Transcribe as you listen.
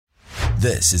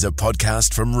This is a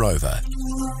podcast from Rover.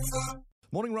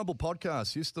 Morning Rumble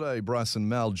podcast. Yesterday, Bryce and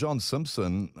Mel, John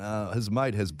Simpson, his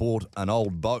mate has bought an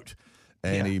old boat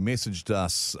and he messaged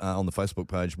us on the Facebook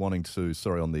page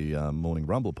on the Morning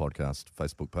Rumble podcast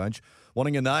Facebook page,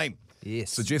 wanting a name. Yes.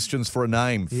 Suggestions for a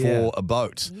name for a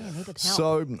boat. Yeah, needed help.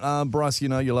 So, Bryce, you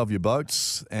know you love your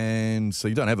boats, and so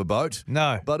you don't have a boat.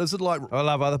 No. But is it like... I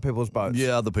love other people's boats.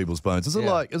 Yeah, other people's boats. Is it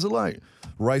like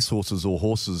racehorses or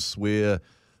horses where...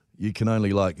 You can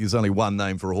only there's only one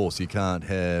name for a horse. You can't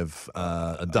have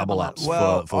a double ups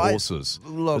for horses.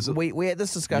 Look, we had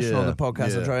this discussion on the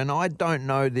podcast, Andrew, and I don't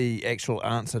know the actual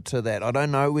answer to that. I don't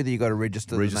know whether you got to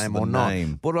register the name or not.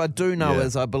 What I do know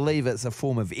is I believe it's a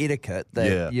form of etiquette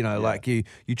that, like you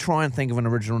try and think of an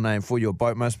original name for your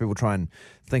boat. Most people try and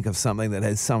think of something that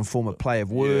has some form of play of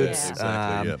words.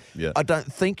 Yeah, exactly. I don't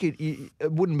think it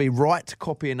wouldn't be right to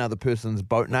copy another person's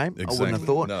boat name. Exactly. I wouldn't have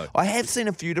thought. No. I have seen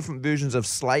a few different versions of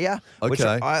Slayer, which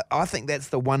I think that's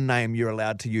the one name you're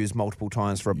allowed to use multiple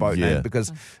times for a boat name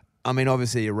because, I mean,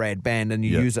 obviously you're a rad band and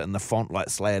you use it in the font like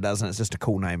Slayer does, and it's just a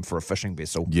cool name for a fishing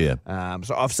vessel. Yeah.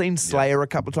 So I've seen Slayer a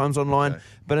couple of times online,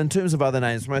 but in terms of other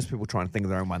names, most people try and think of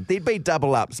their own one. There'd be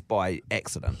double ups by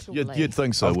accident. You'd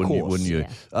think so, wouldn't you?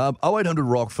 0800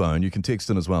 Rock phone. You can text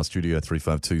in as well, Studio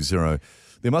 3520.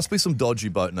 There must be some dodgy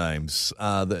boat names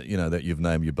that you've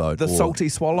named your boat. The Salty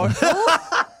Swallow.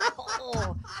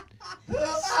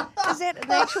 Is that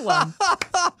an actual one?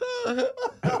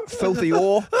 Filthy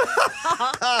Oar.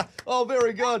 Oh,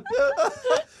 very good.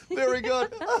 Very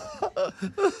good.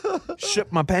 Ship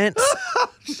my pants.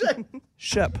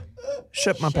 Ship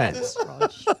my pants.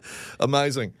 Rog.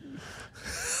 Amazing.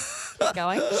 Keep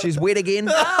going. She's wet again.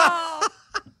 Oh,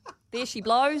 there she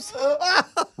blows.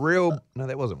 No,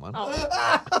 that wasn't one.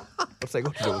 What's that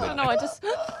got to do with I it? don't know, I just...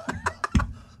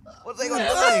 What's that got to do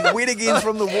with it? Wet again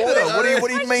from the water. What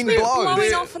do you mean blow?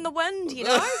 blowing off in the wind, you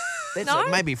know?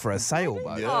 That's maybe for a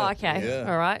sailboat. Oh, okay.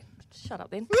 Yeah. All right. Shut up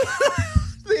then.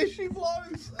 There she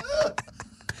blows.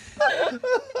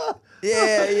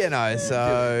 Yeah,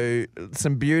 so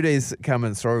some beauties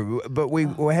coming through. But we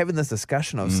were having this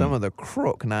discussion of some of the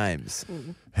crook names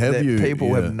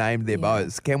people have named their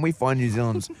boats. Can we find New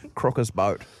Zealand's crookest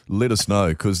boat? Let us know,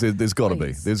 because there's got to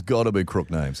be. There's got to be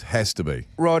crook names. Has to be.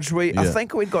 Rog, I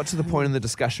think we got to the point in the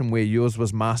discussion where yours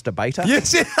was Master Baiter.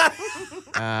 Yes.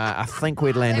 I think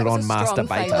we'd landed on Master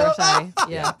Baiter.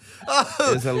 Yeah.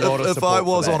 There's a lot of If support I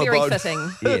was for that. on a Very boat,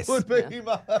 fitting. Yes. would be.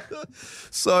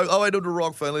 So, 0800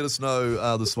 Rock phone. Let us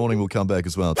know this morning. We'll come back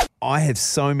as well. I have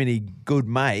so many good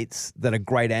mates that are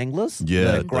great anglers,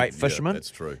 that are great fishermen.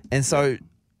 That's true. And so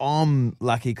I'm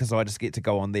lucky because I just get to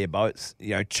go on their boats,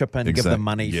 chip in, give them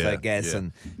money for gas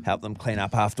and help them clean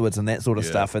up afterwards and that sort of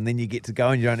stuff. And then you get to go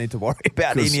and you don't need to worry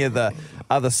about any of the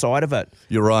other side of it.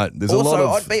 You're right. There's also, a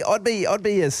lot of...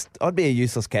 I'd be a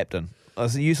useless captain. I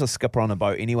was a useless skipper on a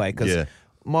boat anyway because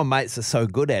my mates are so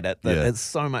good at it that it's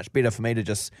so much better for me to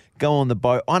just go on the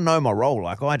boat. I know my role.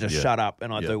 Like I just shut up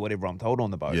and I do whatever I'm told on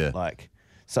the boat. Yeah.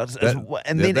 So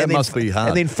that must be hard.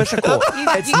 And then fisher court.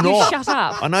 It's not. You shut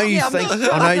up. I know you think.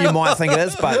 I know you might think it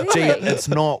is, but gee, it's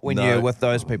not when you're with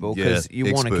those people because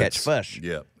you want to catch fish.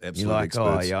 Yeah, absolutely. You're like,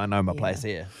 experts. I know my place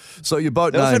here. So your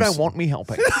boat They names. also don't want me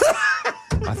helping.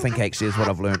 I think actually is what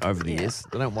I've learned over the years.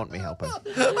 They don't want me helping.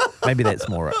 Maybe that's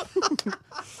more it.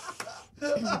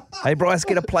 Hey Bryce,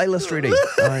 get a playlist ready.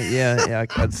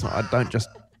 I don't just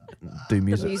do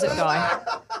music. Music guy.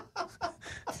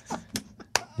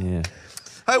 Yeah.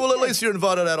 Hey, well, at least you're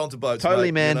invited out onto boats.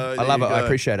 Totally, mate. man. I love it. I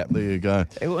appreciate it. There you go.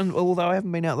 Although I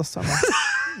haven't been out this summer.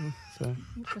 So.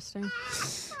 Interesting.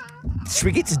 Should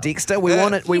we get to Dexter? We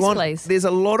want it. Please. There's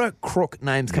a lot of crook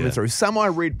names coming through. Some I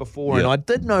read before, and I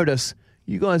did notice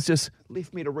you guys just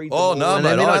left me to read them all. No, and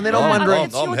mate. then I'm wondering.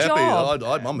 It's your I'm happy.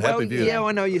 job. I'm happy for you. Yeah,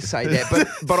 I know you say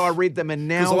that, but I read them, and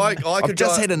now 'Cause I I've could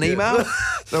just go- had an email,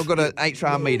 so I've got an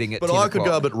HR meeting at But 10 I could go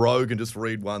a o'clock. bit rogue and just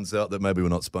read ones out that maybe we're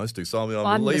not supposed to. So I mean, I'm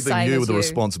I'm the leaving same you as with the you.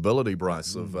 responsibility,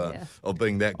 Bryce, of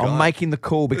being that guy. I'm making the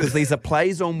call because these are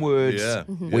plays on words. Yeah.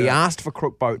 We asked for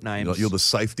crook boat names. You're the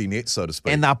safety net, so to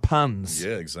speak. and they're puns.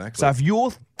 Yeah, exactly. So if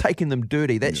you're taking them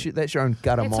dirty, that's your own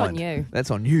gutter That's mind. on you.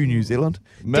 That's on you, New Zealand.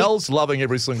 Mel's loving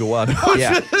every single one.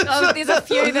 Yeah. Oh, there's a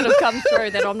few that have come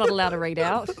through that I'm not allowed to read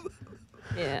out.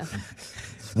 Yeah.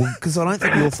 Because I don't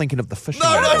think you're thinking of the fishing.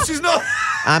 No, she's not.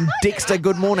 Dexter,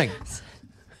 good morning.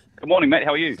 Good morning, mate.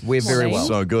 How are you? We're very Morning. well.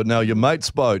 So good. Now, your mate's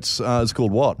boat is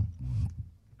called what?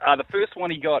 The first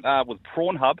one he got was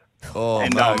Prawn Hub. Oh,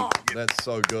 And, mate, that's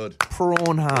so good.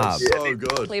 Prawn Hub. So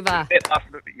good. Clever. That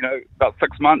lasted, about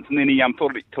 6 months, and then he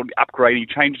thought he'd upgrade. He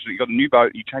changed it. He got a new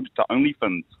boat. He changed it to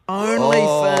OnlyFins.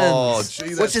 OnlyFans. Gee,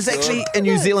 Which that's is good. actually a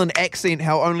New Zealand accent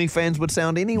how OnlyFans would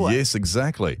sound anyway. Yes,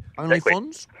 exactly.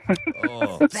 OnlyFans?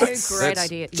 Oh, That's a great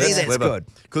idea. That's Yeah. clever. good.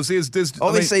 Because there's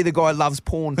Obviously, the guy loves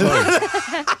porn too.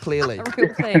 Clearly. A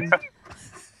real thing.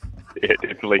 Yeah,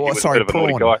 definitely. Oh, He was sorry, a bit of a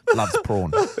naughty prawn. guy. Loves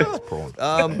prawn. Loves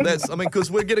prawn.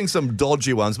 because we're getting some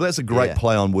dodgy ones, but that's a great Yeah.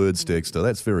 play on words, Dexter.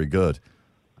 That's very good.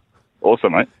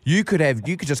 Awesome, mate. You could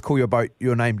just call your boat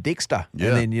your name Dexter,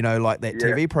 Yeah. and then like that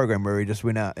TV program where he just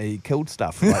went out, he killed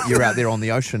stuff. Like you're out there on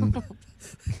the ocean.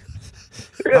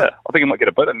 Yeah, I think I might get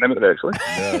a boat and name it actually.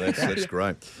 Yeah, that's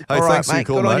great. Hey, All right, thanks for your mate.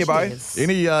 call, Good on mate. you, Bo. Yes.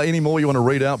 Any more you want to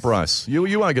read out, Bryce? You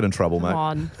won't get in trouble, Come mate.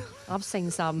 on. I've seen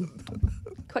some.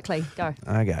 Quickly, go.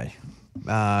 Okay.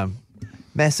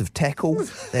 Massive tackle.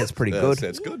 That's pretty good.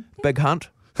 That's good. Big hunt.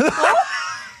 Don't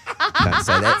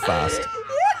say that fast.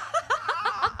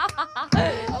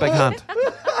 Big hunt.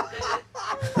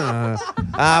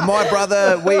 My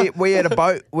brother, we had a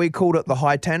boat. We called it the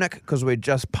Titanic because we'd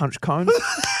just punched cones.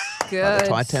 Good. The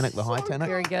Titanic, the Titanic.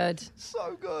 Very good.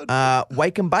 So good.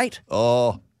 Wake and bait.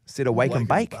 Oh, Instead of wake and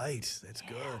bake. bait. That's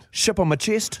good. Ship on my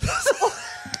chest.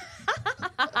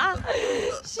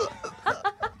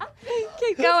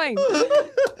 Keep going.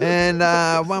 And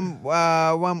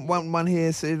one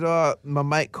here said, my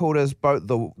mate called his boat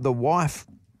the wife.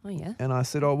 Oh, yeah. And I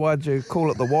said, why'd you call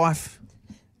it the wife?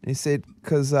 And he said,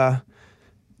 because Because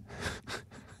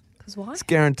why? it's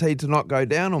guaranteed to not go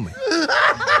down on me.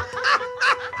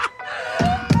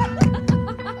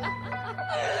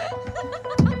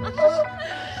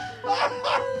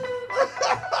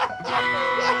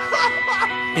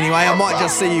 Anyway, I might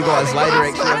just see you guys later,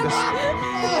 actually.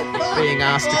 I'm just being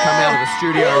asked to come out of the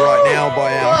studio right now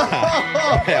by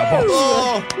our boss.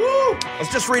 Oh, I was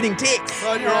just reading text.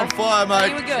 you're on fire, mate.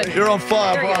 You were good. You're on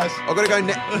fire, Very good. Bryce. I've got to go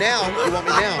now. You want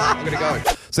me now? I'm going to go.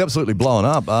 It's absolutely blowing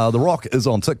up. The Rock is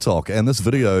on TikTok, and this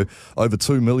video over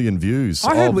 2 million views.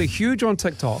 I heard we're huge on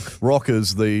TikTok. Rock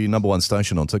is the #1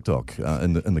 station on TikTok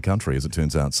in the country, as it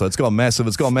turns out. So it's gone massive.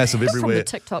 It's gone massive From everywhere. the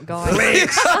TikTok guy.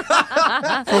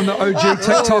 From the OG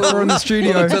TikToker in the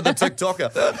studio. To the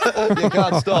TikToker. You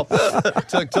can't stop.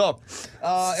 TikTok.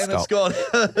 And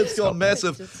it's gone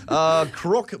massive.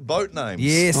 Crook boat names.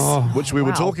 Yes. Which we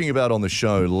were talking about on the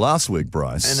show last week,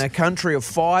 Bryce. In a country of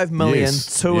 5 million,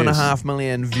 Yes, 2.5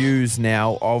 million views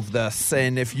now of this.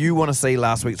 And if you want to see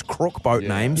last week's Crook boat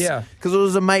names, Yeah. because it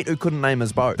was a mate who couldn't name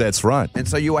his boat. That's right. And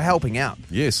so you were helping out.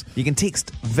 Yes. You can text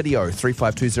video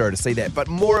 3520 to see that. But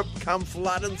more have come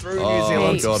flooding through New Oh,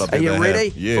 Zealand. God, I bet Are you they ready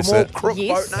have. Yes, for more that- Crook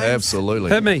Yes. boat names?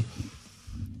 Absolutely. Hit me.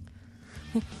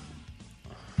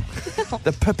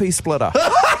 The Pippy Splitter.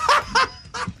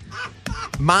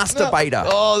 Masturbator.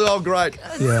 Oh, great.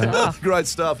 Yeah. Great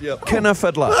stuff, yeah. Kinner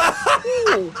Fiddler.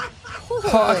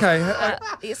 Oh, okay.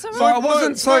 It's all So I right.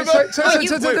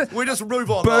 wasn't. We just move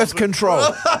on. Birth control.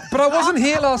 But I wasn't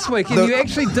here last week, and you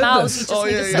actually did No, you this. just Oh,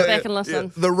 need yeah, to yeah, sit yeah, back and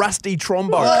listen. The Rusty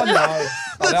Trombone. Oh no!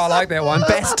 Oh, I like that one.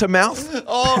 Bass to mouth.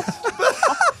 Oh,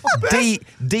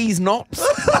 D's knots.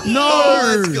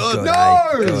 no. That's good. Good,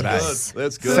 That's good.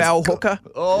 That's good. Foul hooker.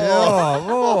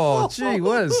 Oh, gee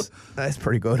whiz. That's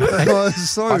pretty good. Oh,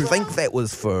 so I think that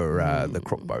was for the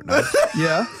Crook boat name.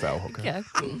 yeah. Foul hooker. Yeah.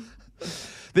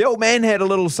 The old man had a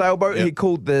little sailboat Yep. he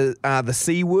called the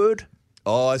C word.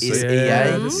 Oh, I see. SEA.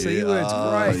 Yeah, the C word's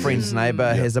My great. friend's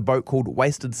neighbour has a boat called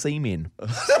Wasted Seamen.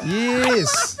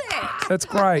 Yes, that's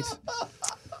great.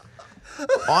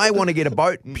 I want to get a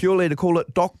boat purely to call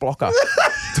it Dock Blocker.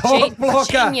 Dog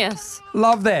blocker. Genius.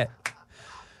 Love that.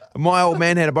 My old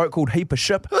man had a boat called Heap of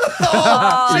Ship. Gee,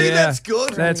 Yeah. that's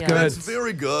good. That's good. That's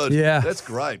very good. Yeah. That's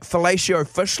great. Fellatio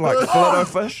fish like fillet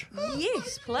fish.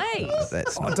 Yes, please.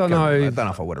 That's I not don't good. know. I don't know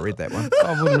if I would have read that one.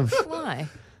 I wouldn't have Why?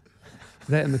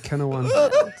 that in the Kinner one.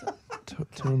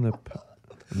 Turn the...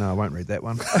 No, I won't read that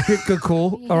one. Good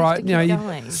call. You All have right, to you know, keep you,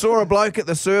 going. Saw a bloke at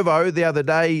the servo the other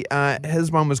day. His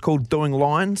one was called Doing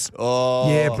Lines. Oh,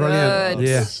 yeah, brilliant. Good.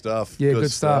 Yeah, Good stuff. yeah, good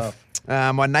stuff.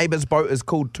 My neighbour's boat is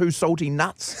called Two Salty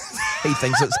Nuts. He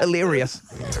thinks it's hilarious.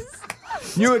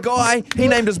 Knew a guy, he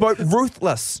named his boat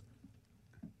Ruthless.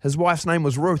 His wife's name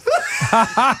was Ruth.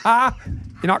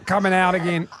 You're not coming out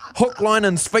again. Hook, line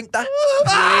and sphincter.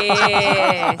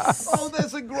 Yes. Oh,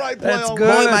 that's a great play That's on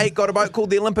good. My mate got a boat called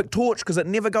the Olympic Torch because it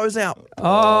never goes out.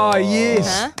 Oh yes,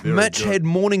 Huh? Very Mitch good. had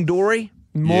Morning Dory,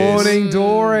 Morning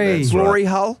Dory. That's Glory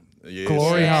Hull, Yes.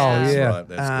 Glory Yeah. hole. That's Yeah. right.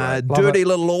 That's great. Love Dirty it.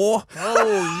 Little Oar,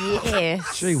 Oh,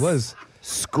 yes. Gee whiz.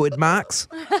 Squid Marks,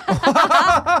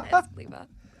 That's clever.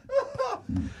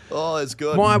 Oh, that's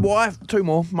good. My wife, two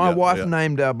more. My Yeah, wife yeah.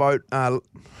 named our boat. No,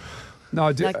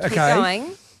 Keep okay.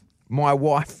 going. My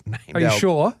wife named. Are you our,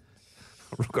 sure?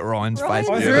 Look at Ryan's Ryan.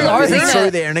 face. I heard He's it.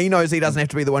 through there, and he knows he doesn't have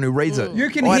to be the one who reads it. You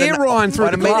can I had hear a- Ryan through I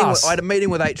had the a meeting glass. I had a meeting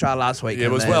with HR last week. Yeah, it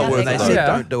and was they- well worth They it, said, though.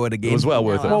 don't do it again. It was well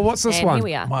worth it. Well, what's this And one? here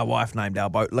we are. My wife named our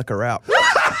boat Liquor Out.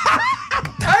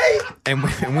 And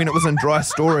when it was in dry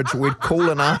storage, we'd call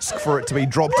and ask for it to be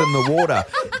dropped in the water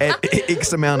at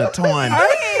X amount of time.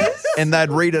 And they'd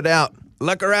read it out.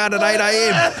 Liquor out at 8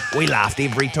 a.m. We laughed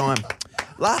every time.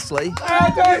 Lastly,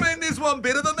 You mean there's one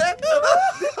better than that?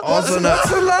 That's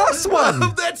the last one.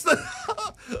 That's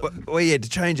the. We had to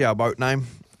change our boat name.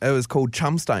 It was called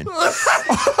Chumstone.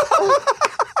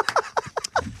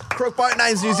 Crook Boat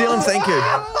Names New Zealand, thank you.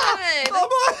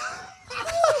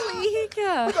 Holy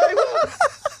hiccup.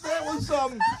 That was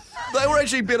They were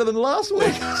actually better than last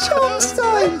week.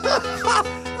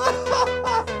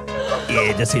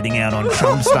 Yeah, just heading out on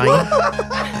Chumstone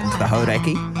into the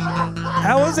Hodaki.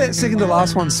 How was that second to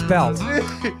last one spelt?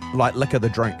 Like liquor the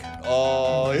drink.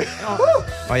 Oh, yeah.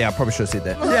 Oh yeah, I probably should have said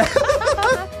that.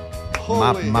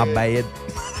 Holy My heck. bad.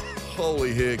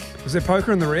 Holy heck. Was there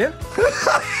poker in the rear?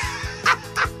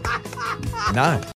 No.